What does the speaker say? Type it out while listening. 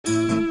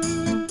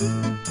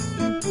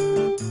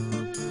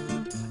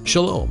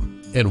Shalom,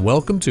 and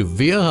welcome to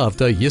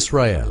V'ahavta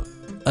Yisrael,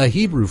 a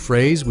Hebrew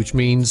phrase which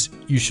means,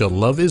 you shall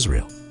love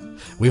Israel.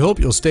 We hope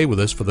you'll stay with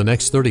us for the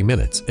next 30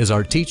 minutes as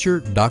our teacher,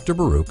 Dr.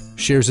 Baruch,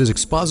 shares his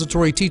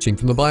expository teaching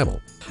from the Bible.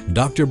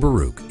 Dr.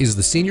 Baruch is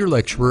the senior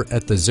lecturer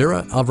at the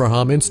Zera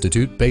Avraham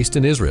Institute based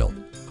in Israel.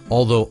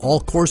 Although all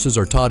courses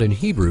are taught in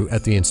Hebrew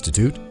at the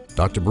Institute,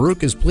 Dr.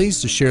 Baruch is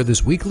pleased to share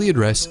this weekly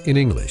address in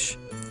English.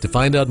 To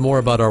find out more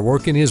about our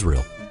work in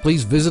Israel,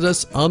 please visit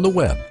us on the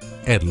web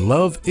at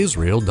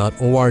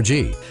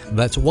loveisrael.org.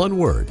 That's one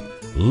word,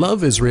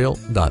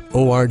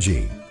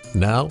 loveisrael.org.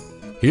 Now,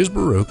 here's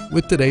Baruch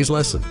with today's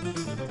lesson.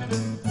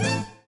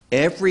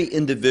 Every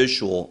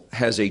individual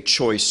has a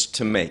choice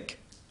to make,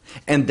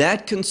 and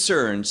that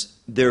concerns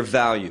their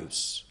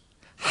values,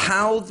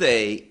 how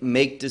they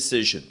make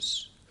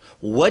decisions,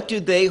 what do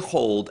they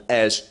hold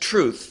as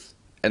truth,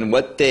 and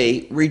what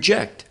they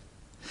reject.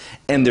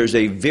 And there's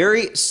a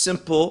very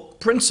simple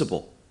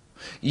principle.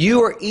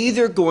 You are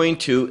either going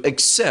to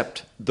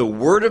accept the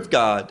Word of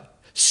God,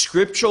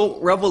 scriptural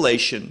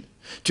revelation,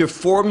 to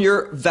form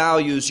your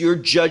values, your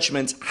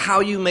judgments, how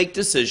you make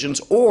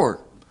decisions, or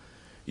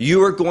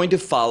you are going to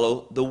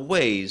follow the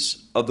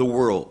ways of the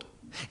world,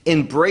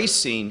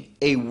 embracing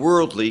a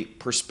worldly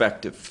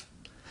perspective.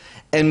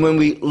 And when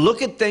we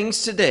look at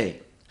things today,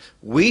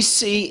 we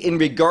see in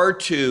regard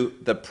to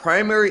the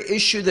primary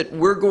issue that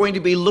we're going to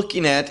be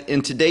looking at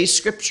in today's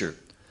scripture,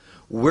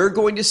 we're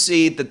going to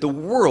see that the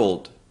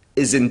world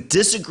is in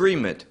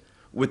disagreement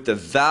with the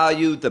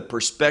value, the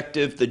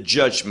perspective, the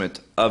judgment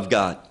of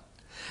God.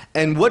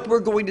 And what we're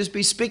going to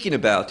be speaking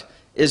about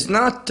is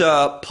not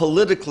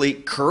politically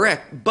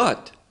correct,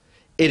 but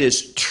it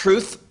is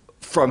truth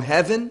from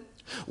heaven.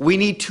 We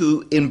need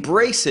to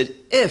embrace it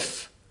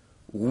if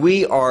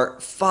we are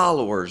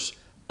followers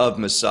of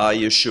Messiah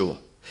Yeshua,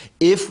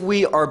 if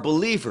we are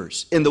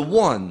believers in the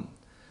one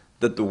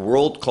that the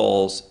world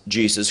calls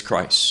Jesus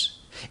Christ.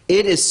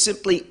 It is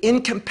simply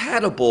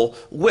incompatible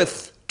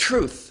with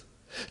truth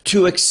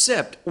to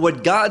accept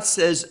what God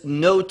says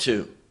no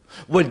to.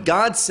 What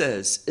God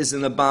says is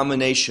an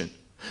abomination.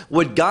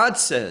 What God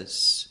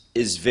says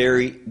is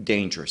very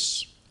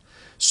dangerous.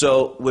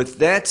 So with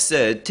that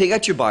said, take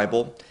out your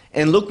Bible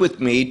and look with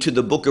me to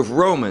the book of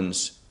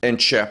Romans and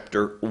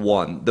chapter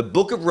 1. The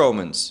book of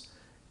Romans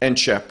and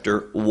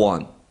chapter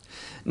 1.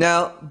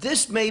 Now,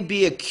 this may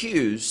be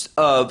accused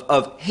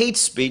of hate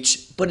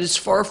speech, but it's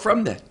far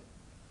from that.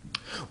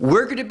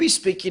 We're going to be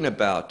speaking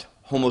about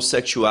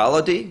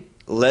homosexuality,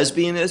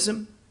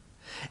 lesbianism,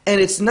 and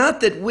it's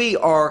not that we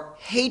are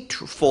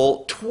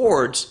hateful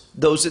towards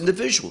those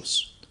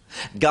individuals.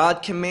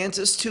 God commands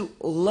us to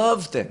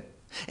love them.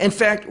 In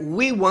fact,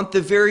 we want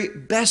the very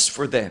best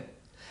for them.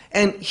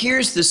 And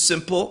here's the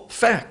simple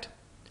fact.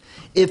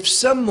 If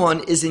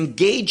someone is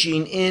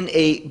engaging in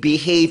a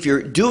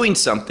behavior, doing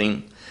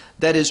something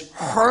that is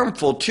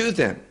harmful to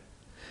them,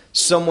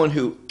 someone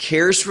who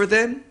cares for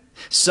them,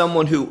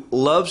 someone who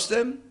loves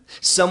them,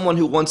 someone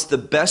who wants the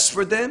best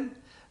for them,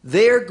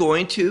 they're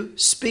going to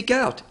speak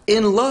out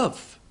in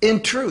love,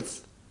 in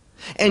truth,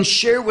 and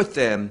share with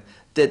them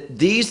that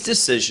these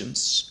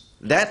decisions,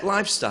 that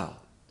lifestyle,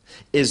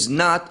 is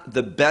not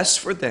the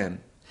best for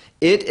them.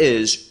 It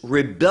is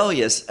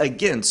rebellious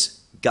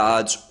against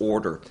God's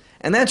order.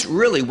 And that's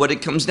really what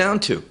it comes down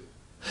to.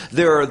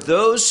 There are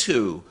those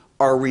who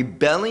are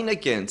rebelling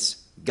against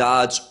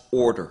God's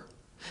order,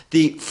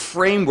 the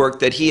framework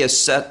that He has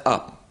set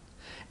up.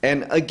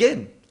 And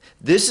again,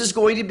 this is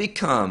going to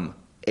become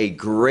a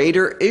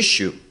greater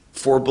issue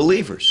for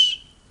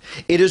believers.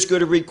 It is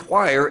going to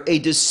require a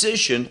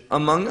decision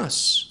among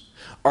us.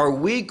 Are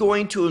we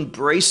going to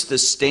embrace the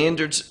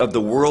standards of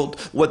the world,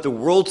 what the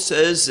world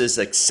says is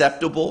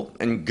acceptable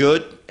and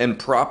good and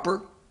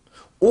proper?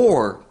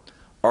 Or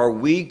are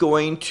we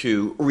going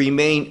to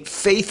remain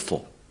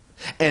faithful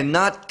and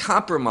not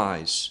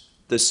compromise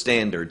the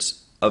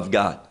standards of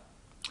God?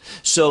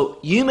 So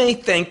you may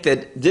think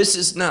that this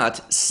is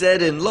not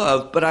said in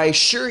love, but I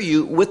assure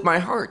you with my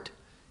heart,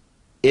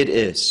 it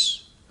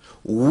is.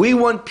 We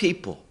want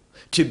people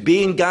to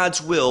be in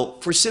God's will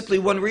for simply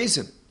one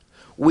reason.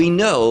 We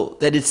know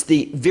that it's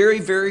the very,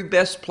 very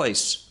best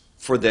place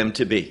for them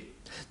to be.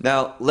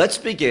 Now, let's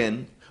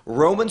begin.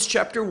 Romans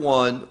chapter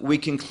 1, we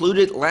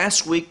concluded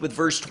last week with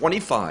verse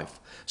 25.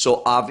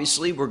 So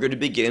obviously, we're going to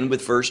begin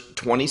with verse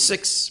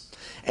 26.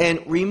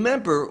 And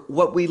remember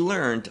what we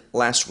learned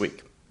last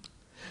week.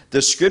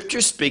 The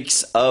scripture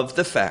speaks of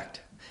the fact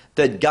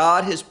that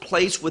God has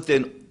placed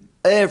within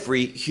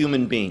every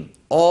human being,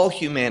 all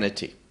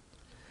humanity,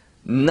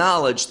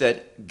 knowledge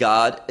that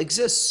God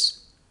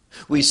exists.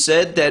 We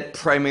said that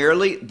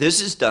primarily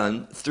this is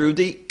done through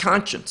the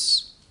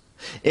conscience.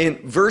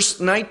 In verse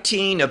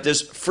 19 of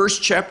this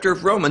first chapter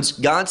of Romans,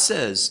 God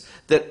says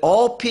that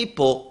all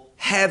people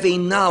have a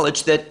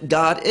knowledge that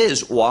God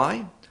is.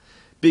 Why?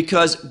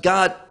 Because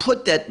God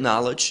put that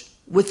knowledge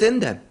within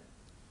them.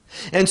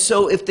 And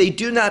so if they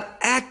do not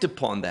act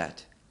upon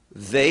that,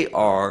 they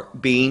are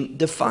being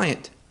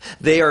defiant.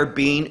 They are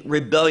being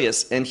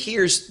rebellious. And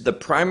here's the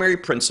primary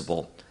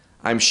principle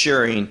I'm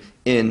sharing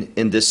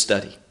in this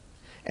study.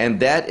 And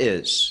that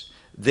is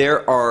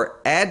there are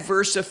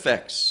adverse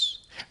effects.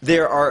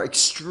 There are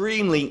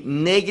extremely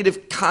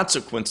negative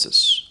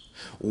consequences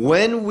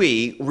when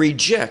we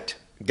reject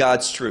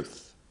God's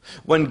truth.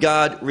 When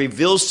God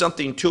reveals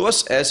something to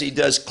us, as he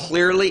does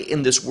clearly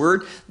in this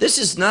word, this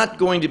is not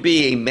going to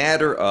be a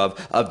matter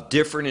of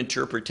different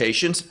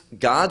interpretations.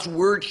 God's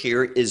word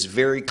here is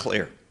very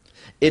clear.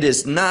 It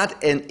is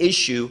not an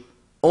issue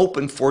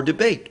open for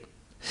debate.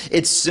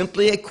 It's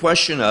simply a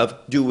question of,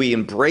 do we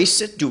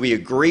embrace it? Do we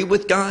agree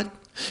with God?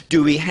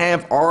 Do we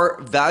have our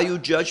value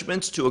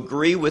judgments to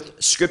agree with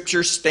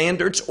Scripture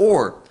standards,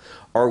 or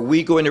are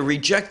we going to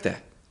reject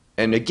that?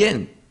 And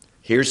again,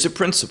 here's the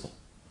principle.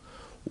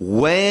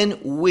 When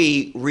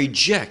we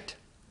reject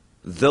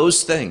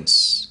those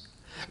things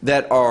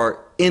that are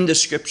in the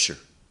Scripture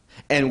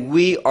and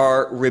we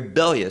are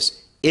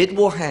rebellious, it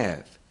will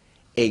have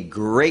a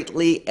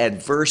greatly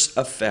adverse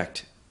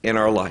effect in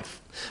our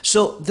life.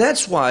 So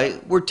that's why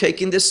we're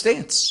taking this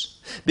stance,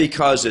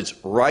 because it's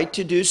right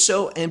to do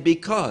so and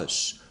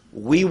because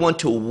we want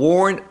to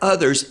warn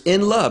others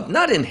in love,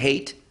 not in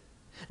hate,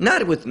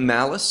 not with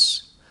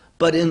malice,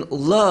 but in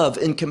love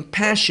and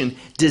compassion,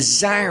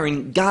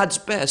 desiring God's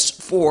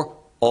best for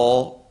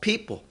all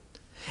people.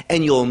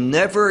 And you'll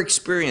never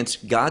experience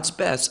God's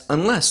best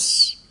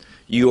unless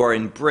you are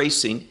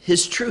embracing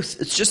his truth.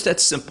 It's just that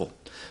simple.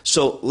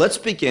 So let's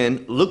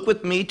begin. Look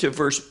with me to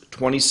verse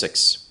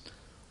 26.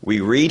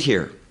 We read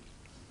here,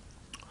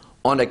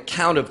 on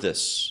account of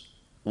this.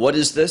 What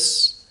is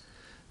this?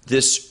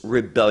 This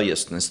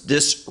rebelliousness,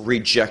 this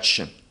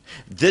rejection,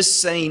 this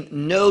saying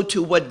no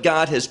to what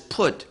God has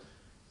put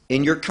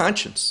in your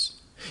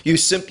conscience. You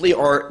simply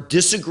are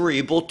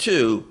disagreeable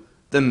to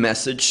the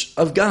message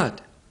of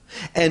God.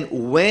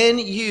 And when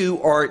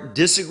you are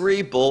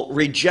disagreeable,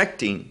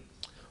 rejecting,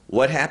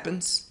 what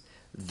happens?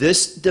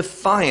 This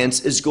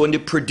defiance is going to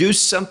produce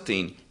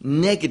something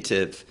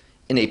negative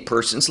in a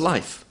person's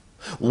life.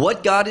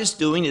 What God is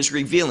doing is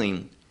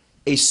revealing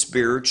a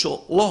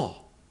spiritual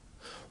law.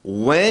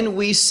 When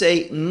we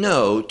say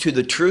no to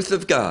the truth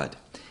of God,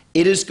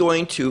 it is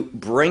going to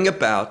bring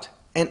about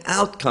an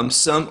outcome,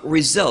 some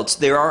results.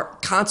 There are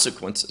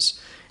consequences.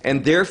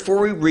 And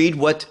therefore we read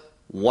what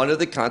one of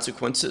the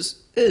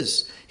consequences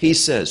is. He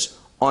says,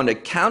 on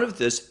account of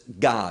this,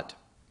 God,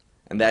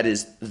 and that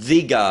is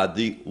the God,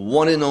 the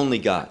one and only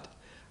God,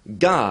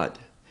 God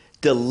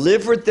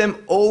delivered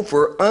them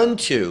over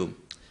unto,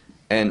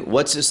 and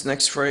what's this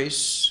next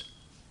phrase?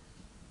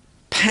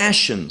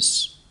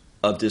 Passions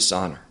of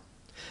dishonor.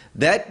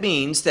 That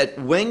means that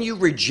when you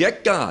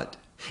reject God,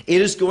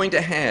 it is going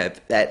to have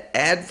that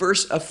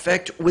adverse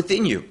effect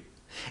within you.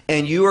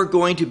 And you are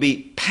going to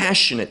be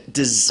passionate,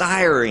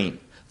 desiring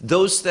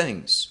those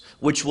things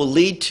which will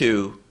lead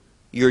to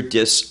your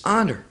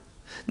dishonor.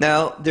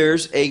 Now,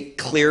 there's a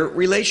clear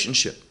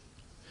relationship.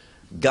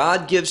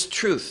 God gives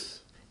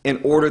truth in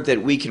order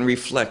that we can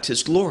reflect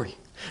his glory,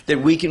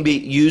 that we can be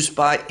used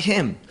by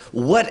him.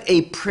 What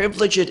a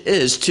privilege it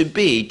is to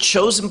be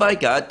chosen by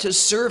God to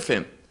serve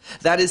him.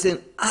 That is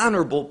an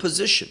honorable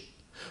position.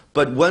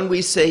 But when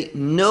we say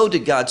no to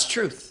God's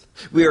truth,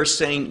 we are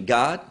saying,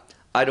 God,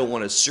 I don't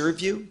want to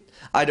serve you.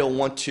 I don't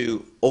want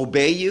to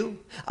obey you.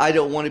 I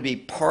don't want to be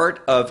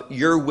part of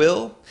your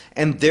will.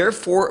 And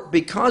therefore,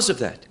 because of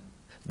that,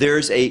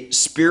 there's a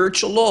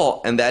spiritual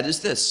law, and that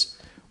is this.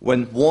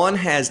 When one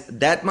has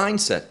that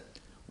mindset,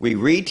 we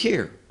read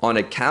here, on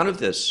account of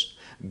this,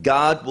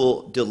 God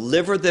will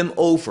deliver them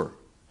over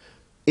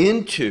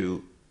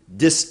into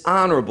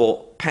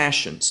dishonorable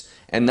passions.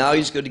 And now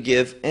he's going to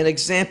give an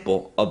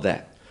example of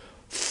that.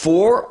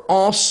 For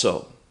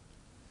also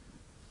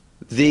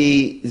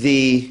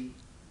the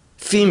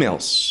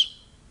females,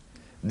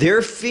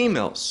 their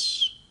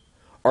females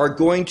are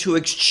going to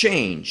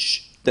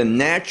exchange the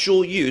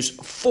natural use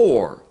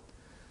for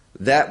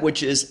that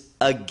which is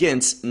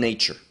against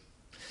nature.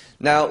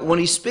 Now, when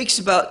he speaks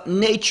about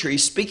nature,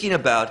 he's speaking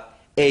about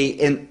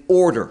an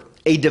order,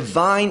 a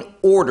divine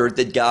order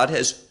that God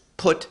has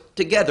put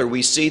together.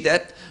 We see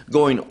that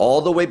going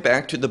all the way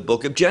back to the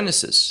book of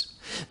Genesis,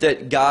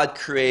 that God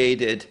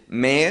created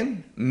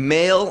man,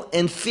 male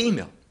and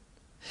female.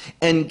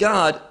 And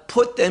God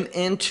put them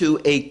into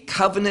a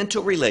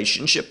covenantal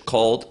relationship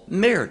called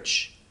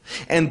marriage.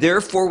 And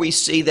therefore we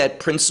see that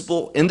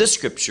principle in the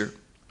scripture,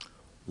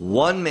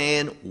 one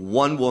man,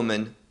 one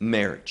woman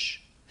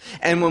marriage.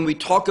 And when we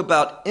talk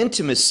about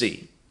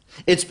intimacy,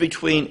 it's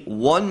between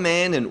one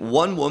man and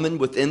one woman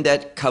within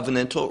that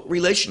covenantal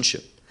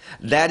relationship.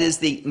 That is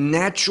the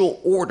natural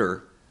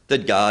order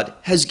that God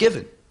has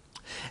given.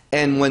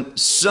 And when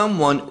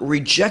someone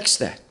rejects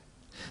that,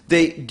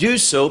 they do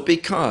so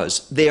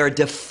because they are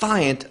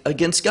defiant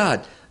against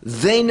God.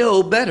 They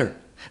know better.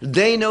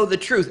 They know the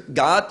truth.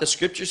 God, the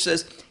scripture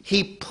says,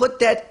 he put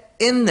that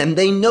in them.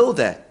 They know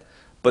that.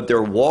 But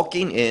they're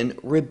walking in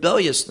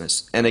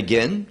rebelliousness. And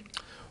again,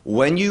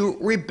 when you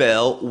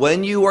rebel,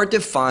 when you are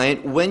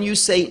defiant, when you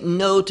say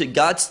no to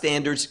God's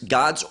standards,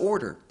 God's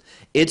order,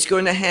 it's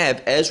going to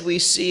have, as we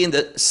see in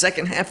the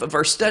second half of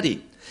our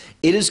study,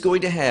 it is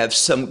going to have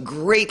some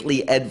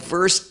greatly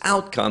adverse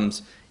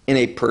outcomes in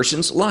a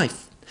person's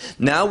life.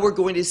 Now we're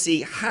going to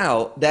see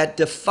how that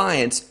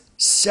defiance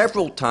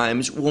several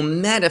times will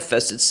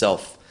manifest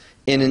itself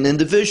in an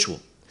individual.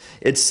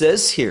 It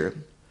says here,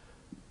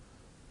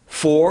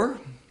 for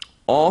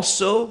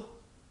also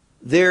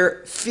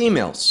their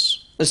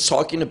females. It's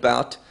talking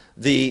about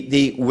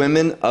the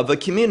women of a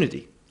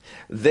community.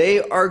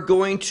 They are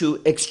going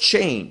to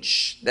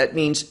exchange. That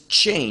means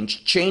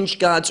change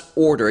God's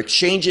order,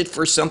 exchange it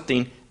for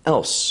something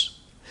else.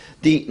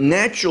 The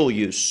natural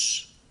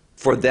use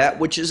for that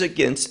which is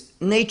against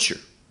nature.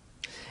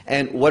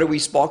 And what are we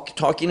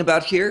talking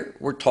about here?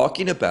 We're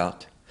talking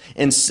about,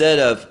 instead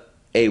of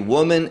a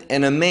woman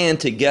and a man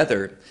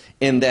together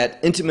in that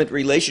intimate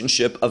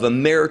relationship of a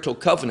marital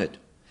covenant,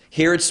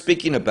 here it's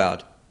speaking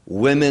about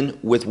women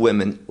with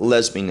women,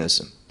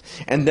 lesbianism.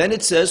 And then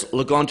it says,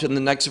 look on to the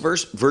next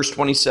verse, verse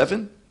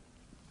 27.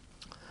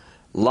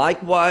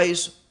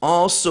 Likewise,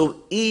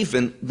 also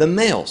even the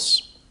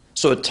males.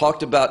 So it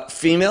talked about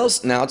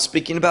females, now it's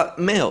speaking about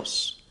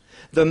males.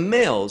 The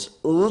males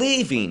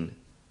leaving,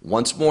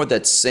 once more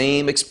that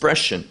same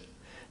expression,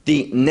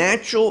 the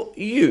natural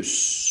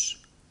use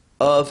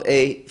of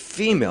a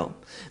female,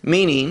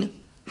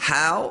 meaning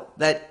how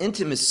that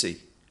intimacy,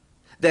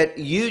 that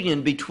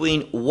union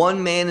between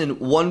one man and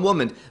one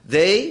woman,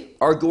 they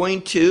are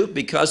going to,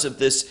 because of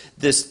this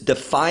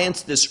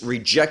defiance, this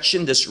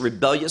rejection, this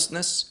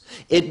rebelliousness,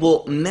 it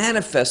will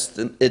manifest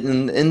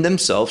in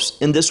themselves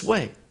in this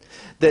way,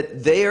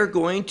 that they are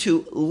going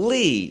to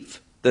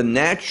leave the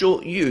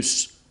natural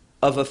use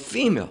of a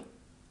female,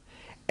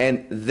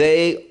 and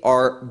they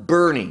are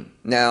burning.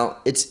 Now,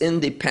 it's in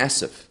the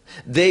passive.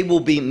 They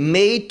will be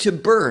made to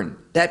burn.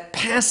 That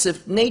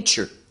passive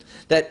nature,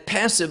 that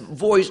passive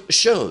voice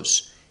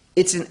shows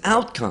it's an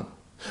outcome.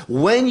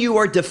 When you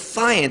are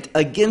defiant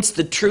against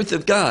the truth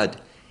of God,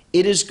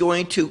 it is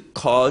going to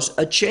cause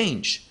a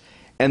change.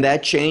 And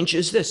that change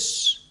is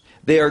this.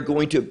 They are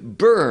going to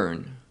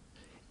burn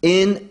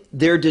in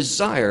their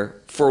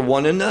desire for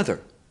one another.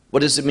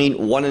 What does it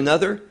mean, one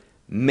another?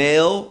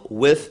 Male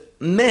with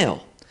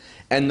male.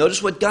 And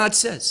notice what God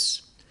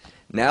says.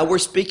 Now we're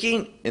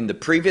speaking in the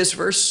previous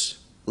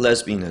verse,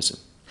 lesbianism.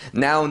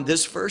 Now in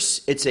this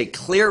verse, it's a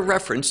clear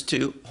reference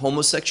to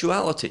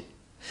homosexuality.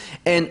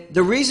 And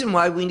the reason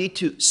why we need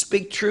to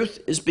speak truth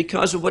is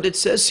because of what it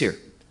says here.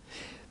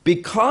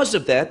 Because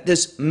of that,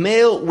 this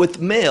male with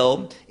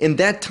male, in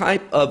that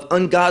type of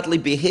ungodly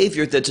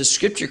behavior that the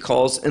scripture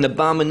calls an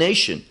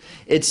abomination,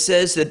 it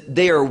says that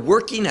they are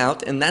working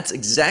out, and that's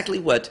exactly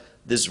what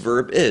this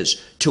verb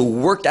is, to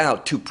work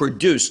out, to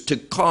produce, to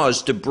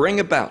cause, to bring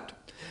about.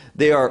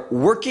 They are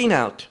working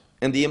out,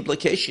 and the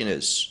implication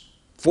is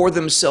for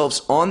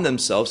themselves, on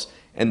themselves,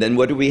 and then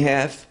what do we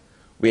have?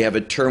 We have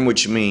a term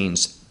which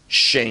means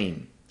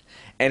shame.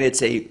 And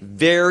it's a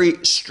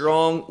very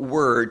strong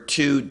word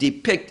to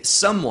depict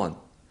someone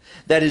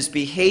that is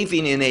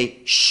behaving in a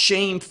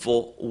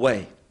shameful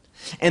way.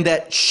 And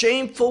that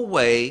shameful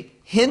way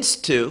hints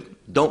to,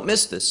 don't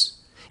miss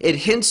this, it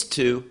hints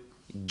to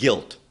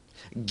guilt.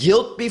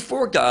 Guilt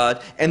before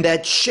God, and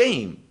that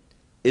shame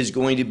is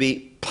going to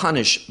be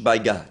punished by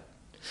God.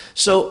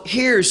 So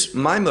here's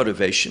my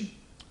motivation.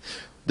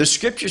 The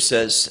scripture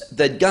says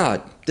that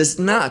God does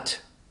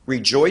not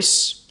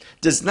rejoice,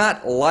 does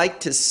not like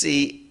to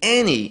see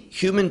any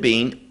human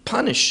being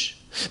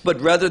punished, but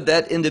rather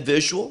that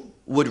individual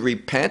would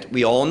repent.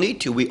 We all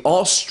need to. We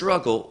all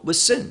struggle with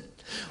sin.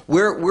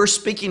 We're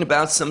speaking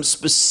about some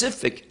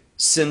specific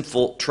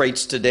sinful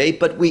traits today,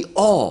 but we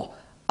all,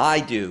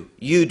 I do,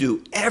 you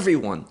do,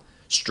 everyone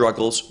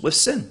struggles with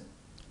sin.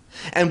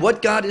 And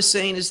what God is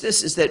saying is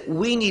this, is that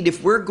we need,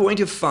 if we're going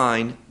to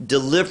find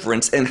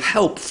deliverance and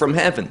help from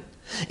heaven,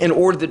 in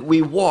order that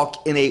we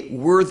walk in a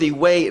worthy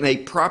way, in a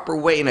proper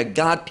way, in a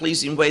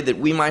God-pleasing way, that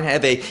we might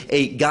have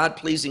a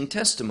God-pleasing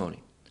testimony,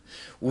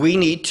 we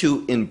need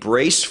to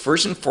embrace,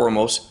 first and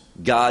foremost,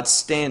 God's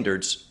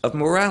standards of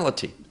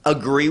morality.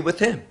 Agree with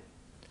Him.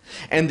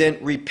 And then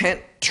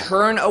repent,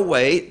 turn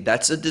away,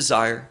 that's a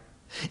desire,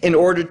 in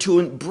order to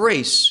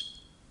embrace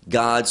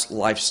God's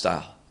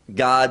lifestyle,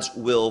 God's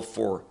will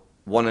for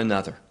one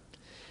another.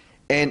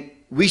 And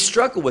we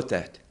struggle with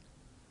that.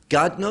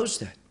 God knows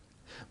that.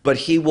 But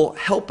He will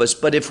help us.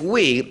 But if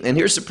we, and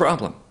here's the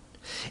problem,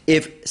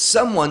 if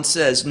someone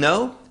says,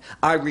 no,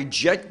 I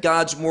reject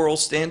God's moral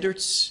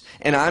standards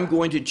and I'm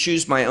going to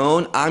choose my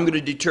own, I'm going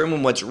to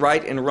determine what's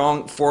right and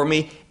wrong for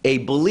me, a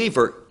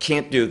believer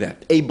can't do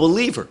that. A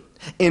believer,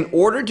 in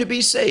order to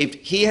be saved,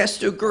 he has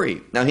to agree.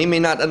 Now, he may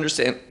not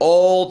understand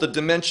all the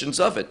dimensions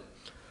of it,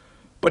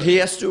 but he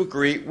has to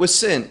agree with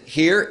sin.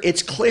 Here,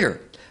 it's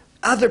clear.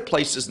 Other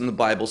places in the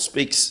Bible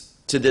speaks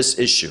to this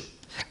issue.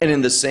 And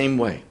in the same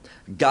way,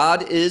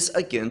 God is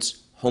against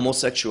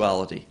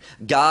homosexuality.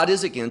 God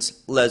is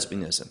against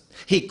lesbianism.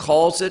 He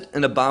calls it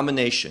an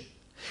abomination.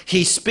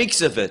 He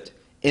speaks of it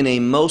in a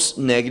most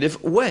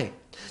negative way.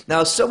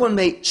 Now, someone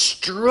may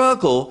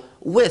struggle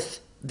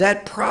with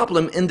that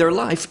problem in their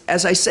life.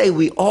 As I say,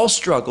 we all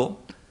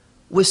struggle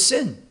with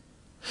sin.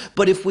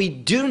 But if we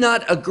do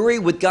not agree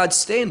with God's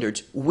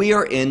standards, we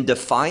are in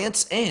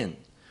defiance and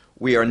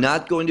we are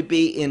not going to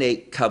be in a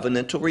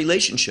covenantal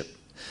relationship.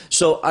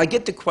 So I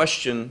get the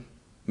question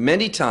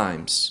many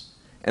times,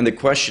 and the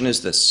question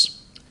is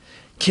this: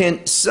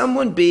 can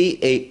someone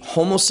be a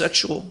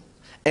homosexual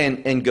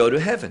and go to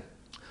heaven?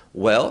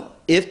 Well,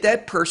 if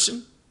that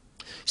person,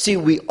 see,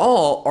 we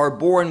all are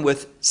born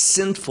with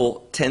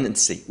sinful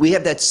tendency. We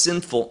have that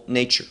sinful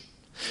nature.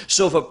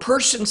 So if a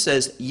person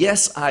says,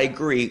 yes, I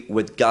agree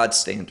with God's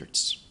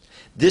standards,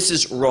 this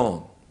is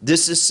wrong,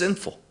 this is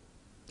sinful,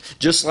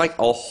 just like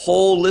a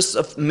whole list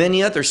of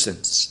many other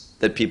sins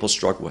that people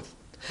struggle with.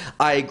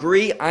 I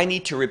agree, I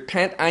need to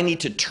repent, I need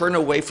to turn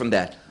away from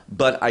that,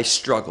 but I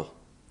struggle.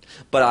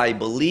 But I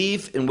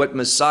believe in what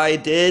Messiah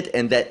did,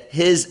 and that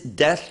his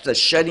death, the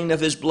shedding of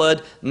his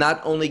blood,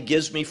 not only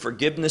gives me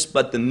forgiveness,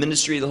 but the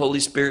ministry of the Holy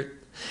Spirit.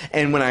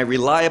 And when I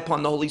rely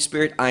upon the Holy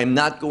Spirit, I am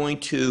not going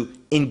to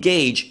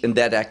engage in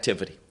that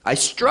activity. I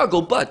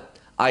struggle, but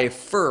I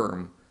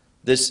affirm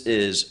this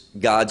is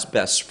God's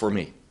best for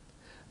me.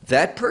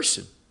 That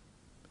person,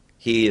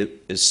 he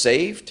is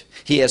saved,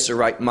 he has the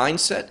right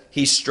mindset,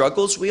 he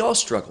struggles, we all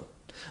struggle.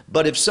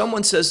 But if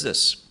someone says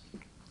this: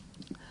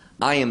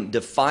 I am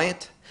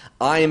defiant,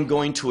 I am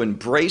going to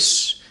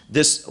embrace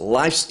this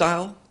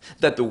lifestyle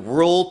that the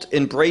world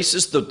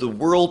embraces, that the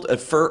world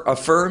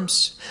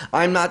affirms,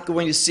 I'm not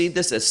going to see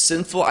this as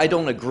sinful, I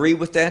don't agree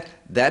with that,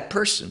 that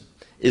person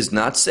is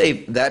not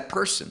saved. That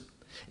person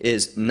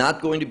is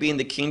not going to be in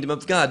the kingdom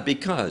of God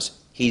because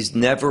he's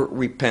never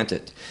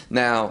repented.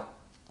 Now,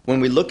 when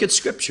we look at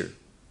Scripture,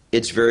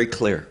 it's very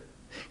clear.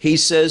 He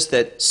says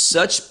that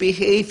such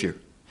behavior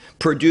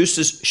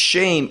produces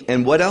shame,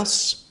 and what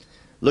else?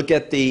 Look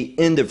at the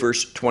end of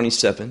verse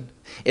 27.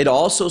 It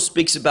also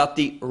speaks about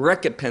the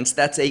recompense.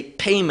 That's a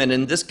payment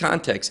in this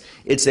context.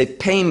 It's a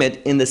payment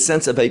in the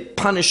sense of a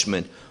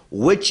punishment,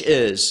 which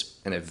is,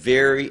 and a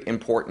very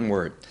important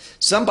word.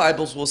 Some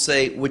Bibles will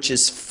say, which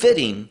is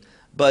fitting,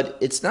 but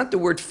it's not the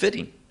word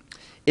fitting.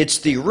 It's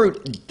the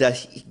root,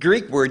 the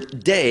Greek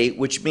word "de,"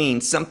 which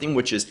means something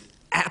which is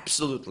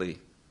absolutely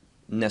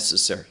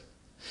necessary.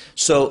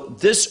 So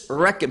this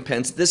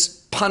recompense,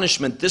 this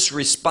punishment, this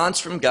response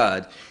from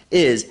God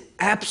is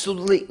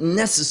absolutely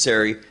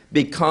necessary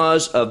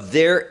because of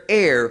their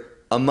error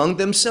among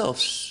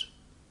themselves.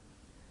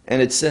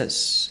 And it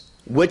says,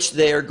 which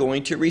they are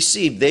going to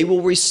receive. They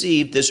will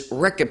receive this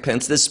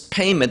recompense, this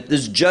payment,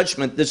 this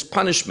judgment, this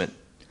punishment,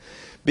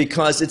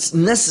 because it's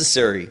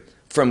necessary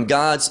from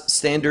God's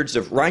standards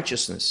of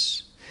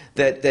righteousness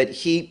that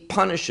he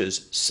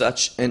punishes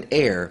such an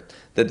error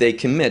that they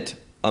commit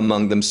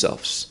among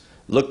themselves.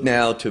 Look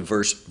now to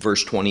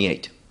verse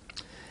 28.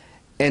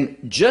 And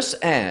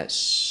just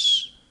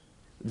as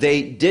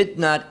they did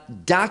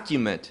not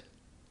document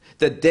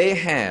that they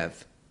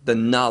have the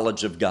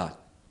knowledge of God.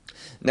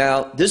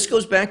 Now, this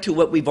goes back to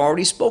what we've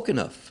already spoken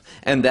of,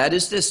 and that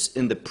is this.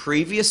 In the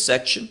previous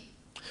section,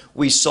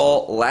 we saw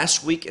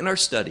last week in our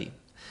study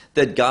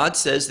that God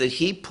says that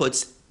he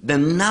puts the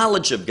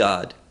knowledge of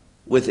God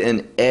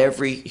within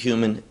every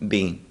human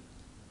being.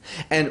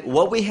 And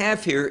what we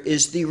have here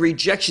is the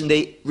rejection.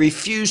 They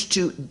refuse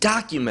to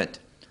document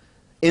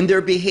in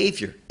their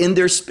behavior, in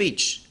their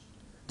speech,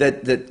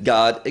 that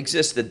God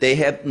exists, that they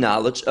have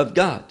knowledge of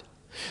God.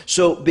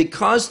 So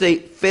because they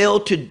fail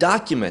to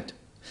document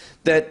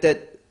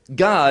that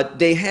God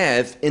they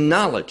have in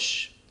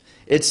knowledge,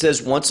 it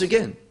says once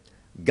again,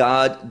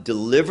 God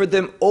delivered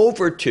them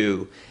over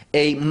to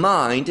a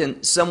mind,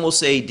 and some will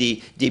say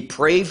the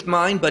depraved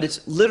mind, but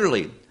it's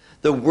literally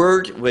the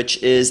word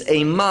which is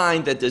a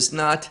mind that does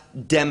not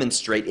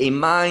demonstrate, a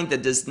mind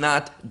that does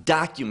not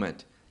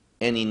document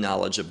any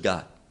knowledge of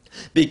God.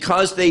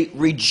 Because they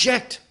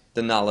reject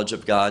the knowledge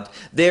of God,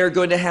 they are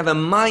going to have a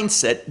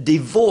mindset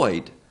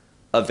devoid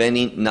of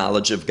any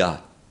knowledge of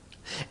God.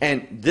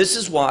 And this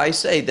is why I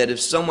say that if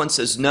someone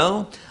says,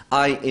 no,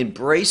 I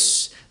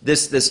embrace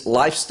this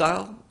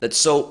lifestyle that's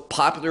so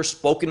popular,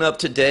 spoken of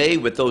today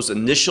with those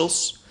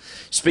initials,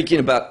 speaking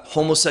about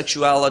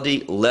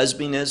homosexuality,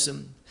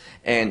 lesbianism,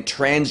 and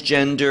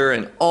transgender,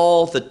 and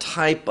all the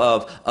type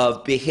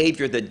of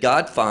behavior that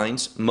God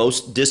finds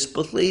most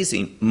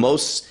displeasing,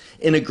 most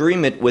in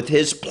agreement with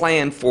his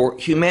plan for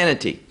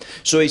humanity.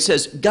 So he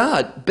says,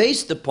 God,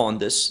 based upon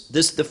this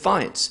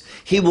defiance,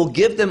 he will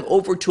give them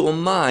over to a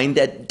mind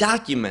that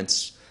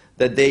documents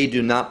that they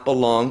do not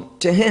belong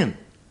to him.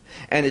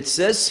 And it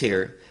says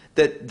here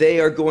that they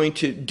are going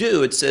to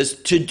do, it says,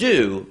 to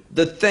do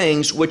the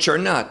things which are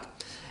not.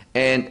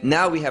 And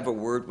now we have a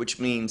word which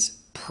means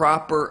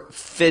proper,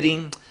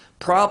 fitting,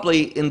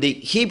 probably in the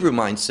Hebrew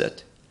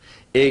mindset.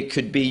 It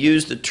could be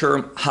used the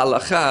term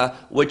halakha,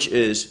 which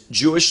is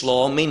Jewish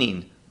law,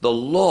 meaning the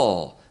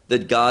law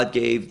that God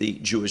gave the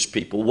Jewish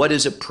people, what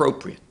is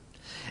appropriate.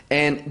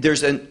 And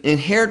there's an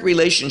inherent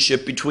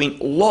relationship between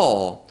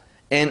law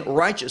and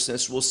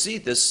righteousness. We'll see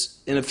this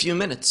in a few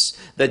minutes,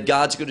 that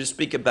God's going to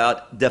speak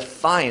about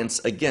defiance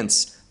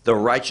against the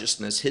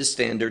righteousness, his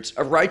standards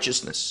of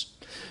righteousness.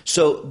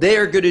 So they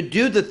are going to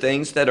do the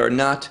things that are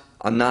not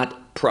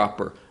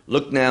proper.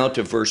 Look now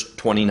to verse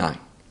 29.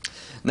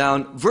 Now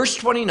in verse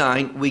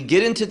 29, we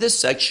get into this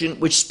section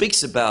which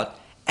speaks about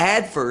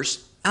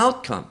adverse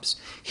outcomes.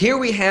 Here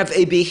we have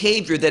a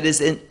behavior that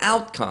is an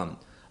outcome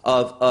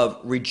of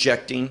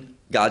rejecting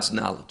God's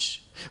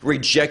knowledge,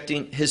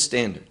 rejecting his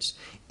standards.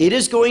 It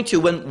is going to,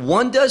 when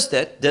one does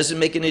that, doesn't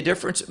make any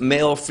difference,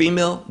 male or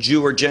female,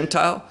 Jew or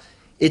Gentile.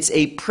 It's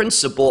a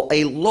principle,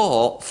 a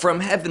law from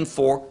heaven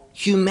for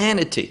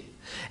humanity.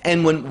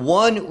 And when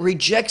one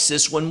rejects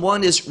this, when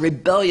one is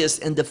rebellious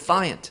and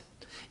defiant,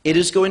 it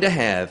is going to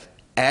have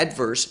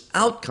adverse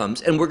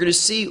outcomes, and we're going to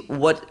see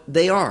what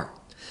they are.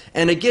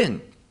 And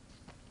again,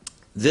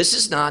 this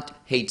is not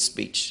hate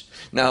speech.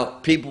 Now,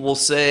 people will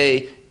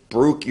say,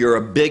 Baruch, you're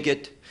a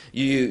bigot.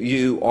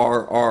 You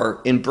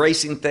are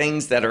embracing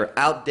things that are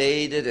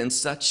outdated and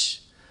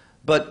such.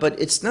 But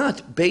it's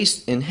not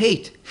based in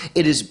hate.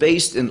 It is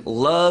based in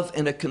love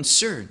and a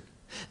concern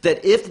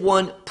that if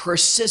one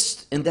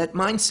persists in that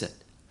mindset,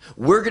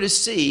 we're going to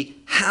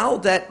see how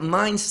that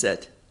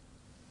mindset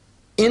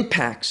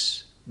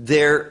impacts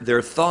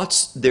their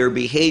thoughts, their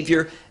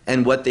behavior,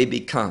 and what they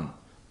become,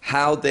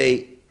 how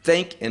they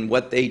think and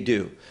what they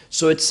do.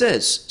 So it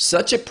says,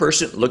 such a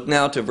person, look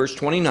now to verse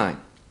 29,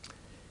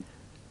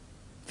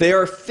 they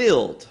are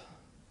filled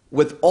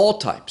with all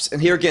types.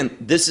 And here again,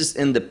 this is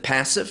in the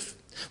passive,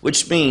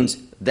 which means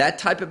that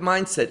type of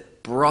mindset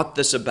brought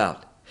this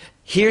about.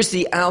 Here's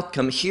the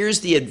outcome.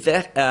 Here's the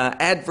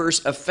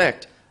adverse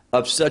effect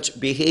of such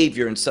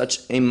behavior and such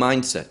a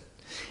mindset.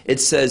 It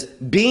says,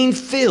 being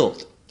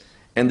filled.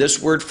 And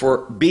this word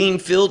for being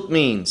filled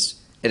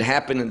means it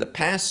happened in the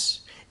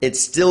past, it's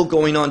still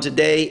going on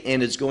today,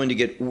 and it's going to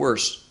get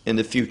worse in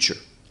the future.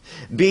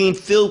 Being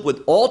filled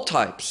with all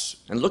types,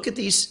 and look at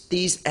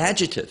these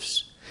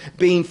adjectives,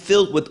 being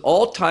filled with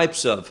all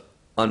types of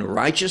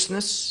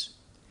unrighteousness,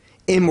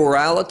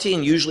 immorality,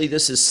 and usually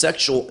this is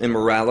sexual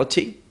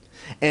immorality,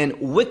 and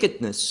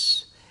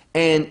wickedness,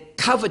 and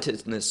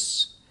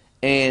covetousness,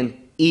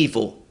 and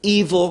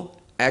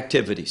evil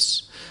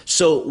activities.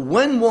 So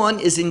when one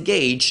is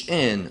engaged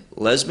in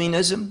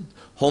lesbianism,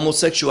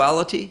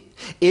 homosexuality,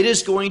 it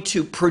is going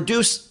to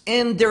produce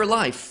in their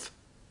life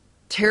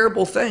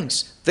terrible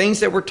things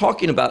that we're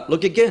talking about.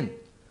 Look again.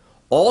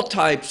 All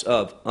types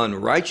of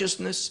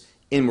unrighteousness,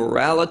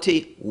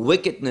 immorality,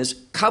 wickedness,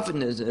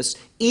 covetousness,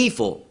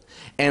 evil,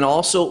 and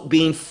also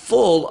being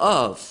full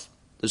of,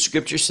 the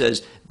scripture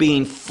says,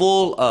 being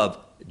full of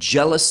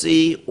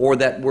jealousy, or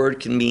that word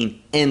can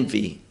mean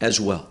envy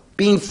as well.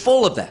 Being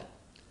full of that.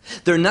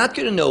 They're not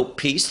going to know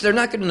peace. They're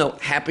not going to know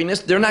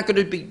happiness. They're not going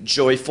to be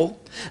joyful.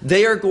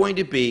 They are going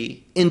to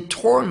be in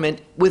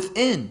torment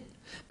within,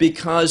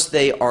 because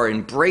they are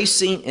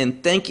embracing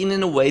and thinking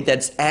in a way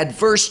that's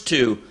adverse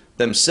to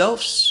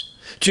themselves,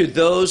 to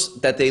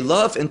those that they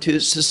love, and to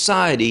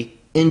society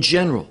in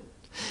general.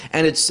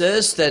 And it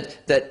says that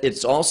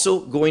it's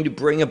also going to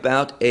bring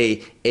about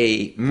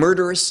a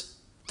murderous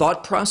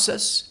thought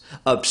process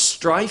of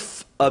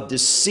strife, of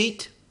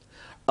deceit,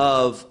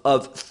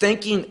 of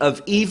thinking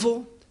of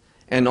evil,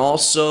 and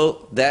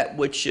also that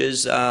which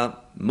is,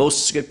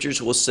 most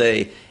scriptures will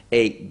say,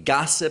 a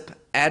gossip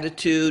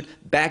attitude,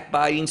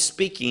 backbiting,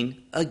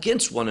 speaking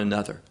against one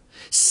another,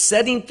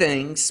 setting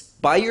things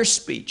by your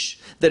speech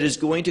that is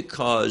going to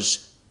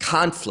cause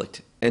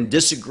conflict and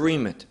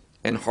disagreement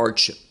and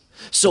hardship.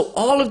 So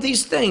all of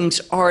these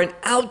things are an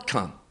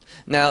outcome.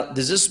 Now,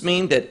 does this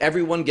mean that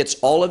everyone gets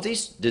all of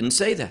these? Didn't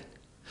say that.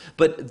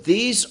 But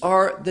these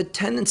are the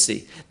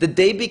tendency that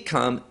they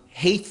become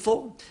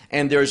hateful,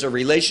 and there's a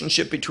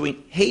relationship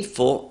between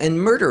hateful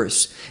and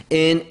murderous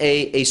in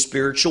a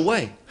spiritual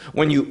way.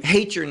 When you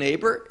hate your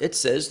neighbor, it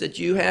says that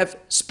you have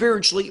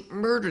spiritually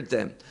murdered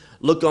them.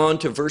 Look on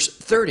to verse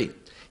 30.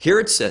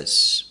 Here it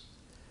says,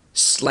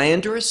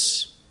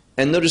 slanderous,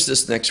 and notice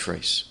this next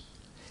phrase.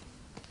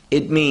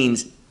 It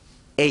means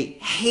a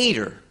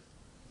hater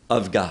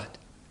of God.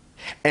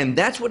 And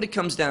that's what it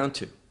comes down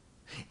to.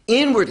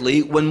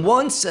 Inwardly, when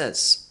one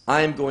says,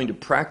 I am going to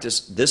practice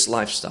this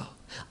lifestyle,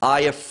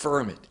 I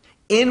affirm it.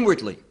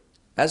 Inwardly,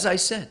 as I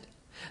said,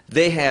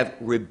 they have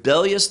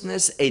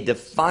rebelliousness, a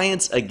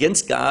defiance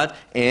against God,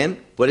 and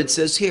what it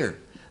says here,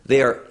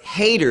 they are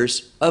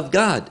haters of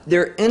God.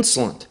 They're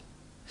insolent.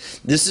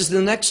 This is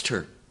the next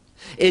term.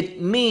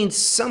 It means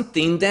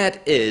something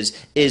that is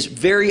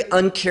very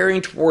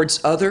uncaring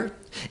towards other.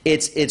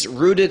 It's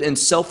rooted in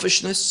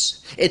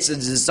selfishness. It's a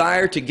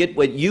desire to get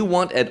what you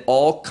want at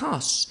all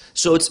costs.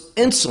 So it's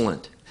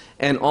insolent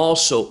and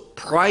also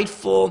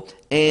prideful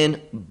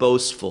and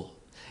boastful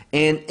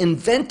and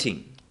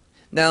inventing.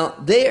 Now,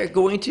 they are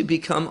going to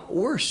become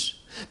worse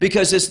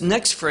because this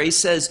next phrase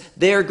says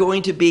they are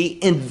going to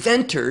be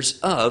inventors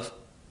of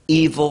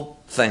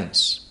evil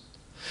things.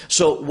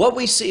 So what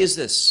we see is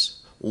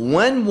this.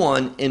 When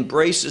one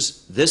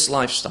embraces this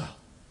lifestyle,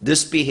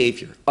 this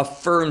behavior,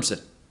 affirms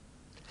it,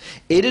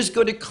 it is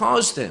going to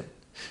cause them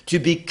to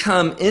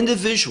become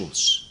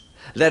individuals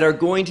that are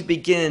going to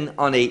begin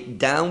on a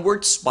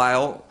downward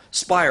spiral.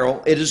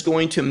 It is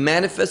going to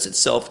manifest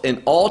itself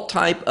in all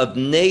type of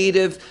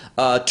negative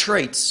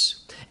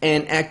traits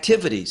and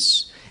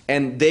activities,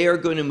 and they are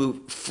going to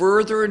move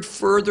further and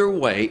further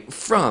away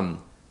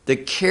from the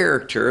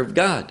character of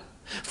God.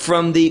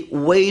 from the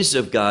ways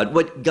of God,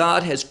 what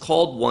God has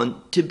called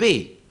one to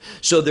be.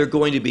 So they're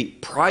going to be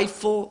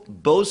prideful,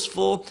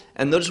 boastful,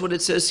 and notice what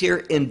it says here,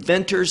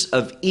 inventors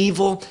of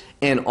evil,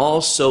 and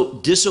also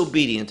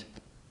disobedient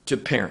to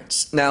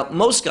parents. Now,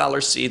 most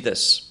scholars see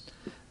this.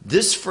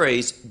 This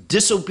phrase,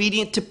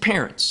 disobedient to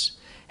parents,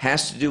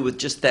 has to do with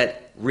just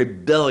that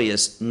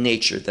rebellious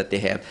nature that they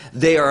have.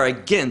 They are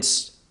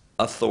against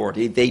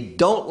authority. They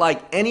don't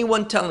like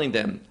anyone telling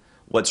them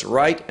what's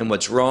right and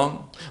what's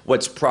wrong,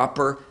 what's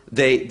proper.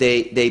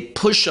 They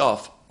push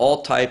off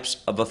all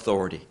types of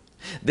authority.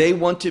 They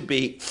want to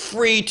be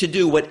free to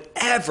do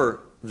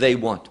whatever they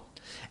want.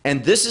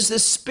 And this is the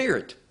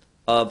spirit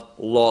of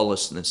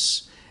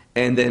lawlessness.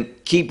 And then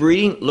keep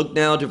reading. Look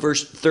now to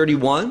verse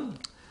 31.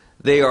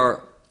 They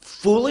are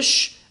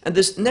foolish. And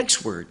this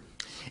next word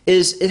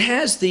is, it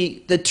has the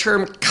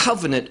term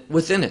covenant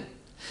within it.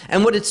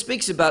 And what it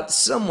speaks about,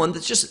 someone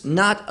that's just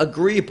not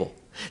agreeable.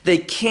 They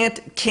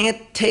can't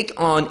take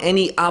on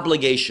any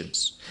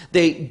obligations.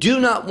 They do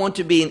not want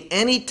to be in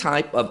any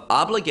type of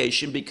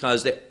obligation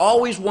because they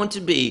always want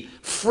to be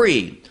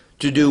free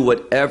to do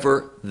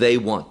whatever they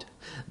want.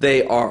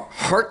 They are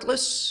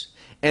heartless,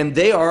 and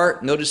they are,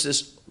 notice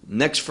this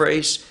next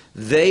phrase,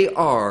 they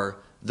are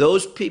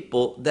those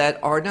people that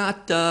are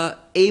not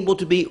able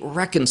to be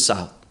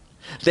reconciled.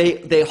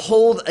 They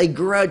hold a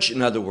grudge,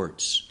 in other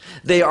words.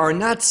 They are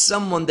not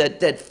someone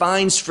that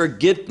finds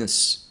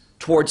forgiveness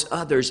towards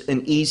others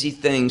an easy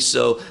thing.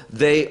 So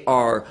they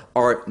are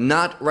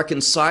not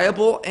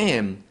reconcilable,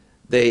 and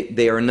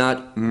they are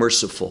not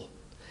merciful.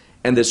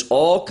 And this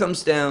all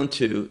comes down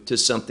to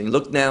something.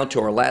 Look now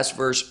to our last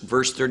verse,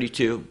 verse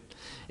 32.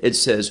 It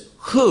says,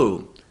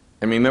 who,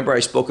 and remember I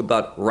spoke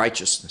about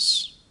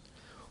righteousness,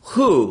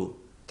 who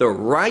the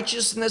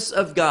righteousness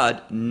of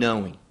God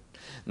knowing.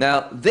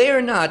 Now, they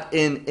are not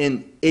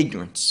in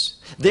ignorance.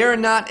 They are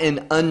not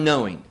in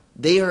unknowing.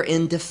 They are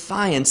in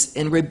defiance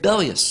and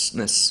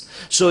rebelliousness.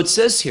 So it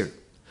says here,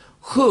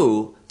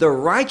 who the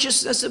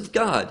righteousness of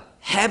God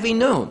having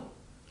known,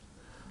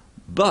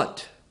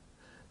 but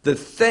the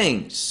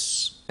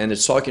things, and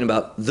it's talking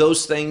about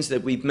those things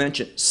that we've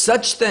mentioned,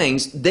 such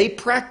things they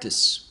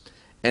practice.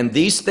 And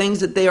these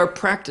things that they are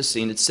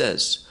practicing, it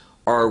says,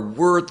 are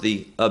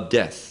worthy of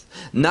death.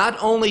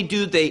 Not only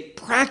do they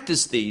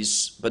practice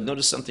these, but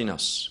notice something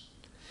else.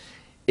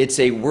 It's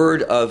a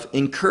word of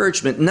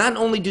encouragement. Not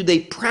only do they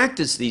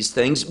practice these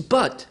things,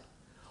 but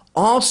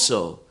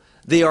also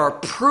they are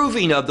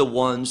approving of the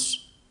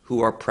ones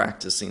who are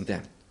practicing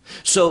them.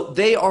 So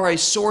they are a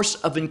source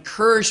of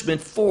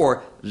encouragement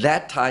for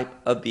that type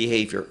of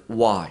behavior.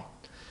 Why?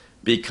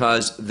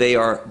 Because they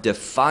are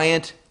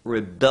defiant,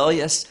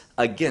 rebellious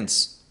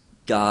against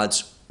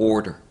God's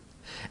order.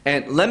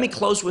 And let me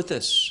close with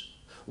this.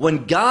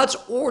 When God's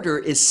order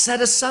is set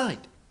aside,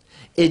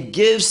 it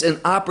gives an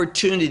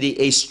opportunity,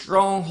 a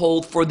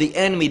stronghold for the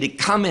enemy to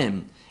come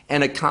in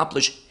and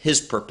accomplish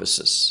his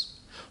purposes.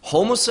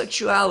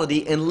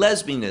 Homosexuality and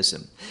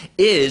lesbianism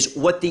is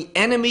what the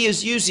enemy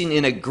is using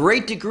in a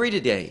great degree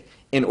today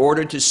in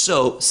order to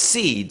sow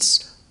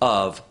seeds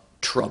of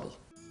trouble.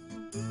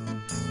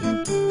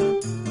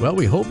 Well,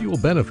 we hope you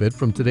will benefit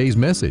from today's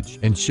message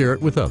and share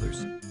it with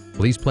others.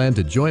 Please plan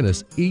to join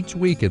us each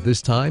week at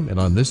this time and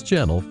on this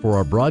channel for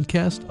our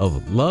broadcast of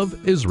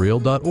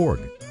loveisrael.org.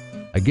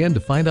 Again, to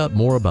find out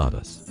more about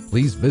us,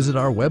 please visit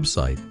our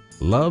website,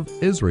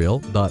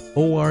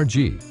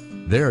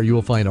 loveisrael.org. There you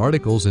will find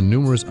articles and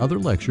numerous other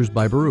lectures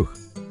by Baruch.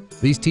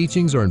 These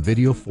teachings are in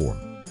video form.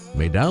 You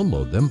may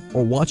download them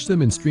or watch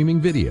them in streaming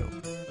video.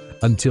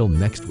 Until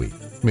next week,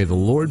 may the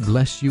Lord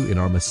bless you in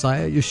our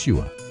Messiah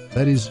Yeshua,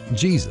 that is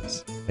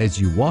Jesus, as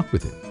you walk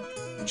with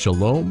Him.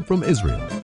 Shalom from Israel.